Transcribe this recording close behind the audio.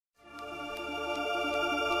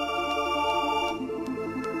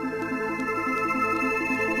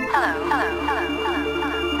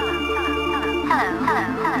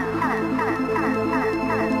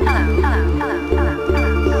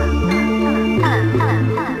Late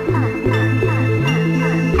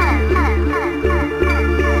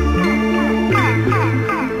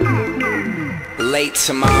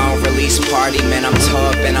to my own release party, man, I'm toe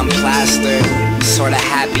up and I'm plastered. Sorta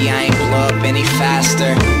happy I ain't blow up any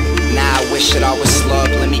faster. Now I wish it all was slow up,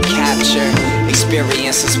 let me capture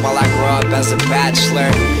experiences while I grow up as a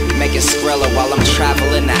bachelor. Making Skrilla while I'm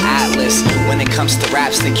traveling the Atlas. When it comes to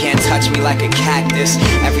raps, they can't touch me like a cactus.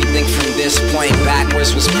 Everything from this point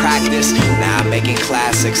backwards was practice. Now I'm making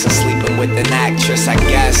classics and sleeping with an actress, I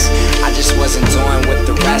guess. I just wasn't doing what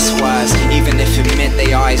the rest was, even if it meant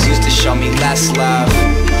they always used to show me less love.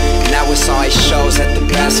 Now it's always shows at the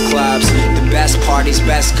best clubs, the best parties,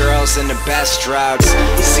 best girls, and the best drugs.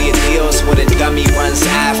 See, it deals what a dummy runs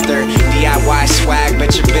after. DIY swag,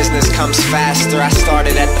 but your business comes faster. I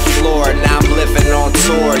started at the floor, now I'm living on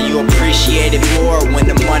tour. You appreciate it more when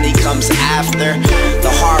the money comes after.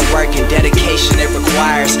 The hard work and dedication it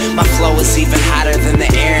requires. My flow is even hotter than the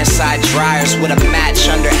air inside dryers. With a match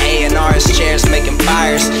under A&R's chairs making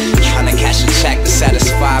fires. Trying to cash a check to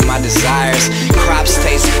satisfy my desires. Crops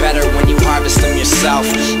taste better when you harvest them yourself.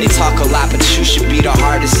 They talk a lot, but you should be the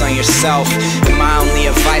hardest on yourself. And my only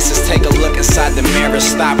advice is take a look inside the mirror.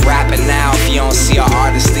 Stop rapping now if you don't see an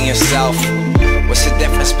artist in yourself. What's the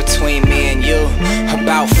difference between me and you?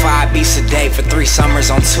 About 5 beats a day for 3 summers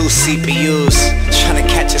on 2 CPUs. Trying to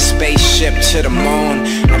catch a spaceship to the moon.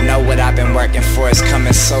 I know what I've been working for is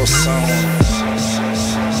coming so soon.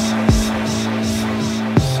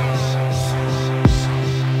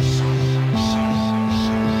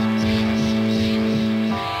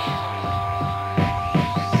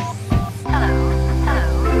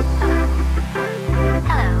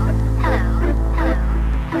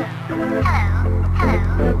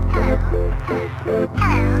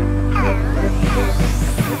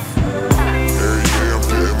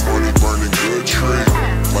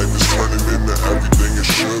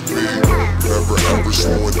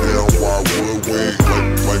 Slowing down, why would we?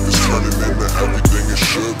 Life is turning into everything it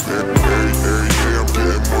should be. Every day I'm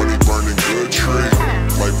getting money, burning good tree.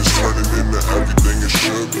 Life is turning into everything it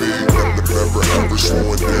should be. Never ever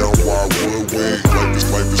slowing down.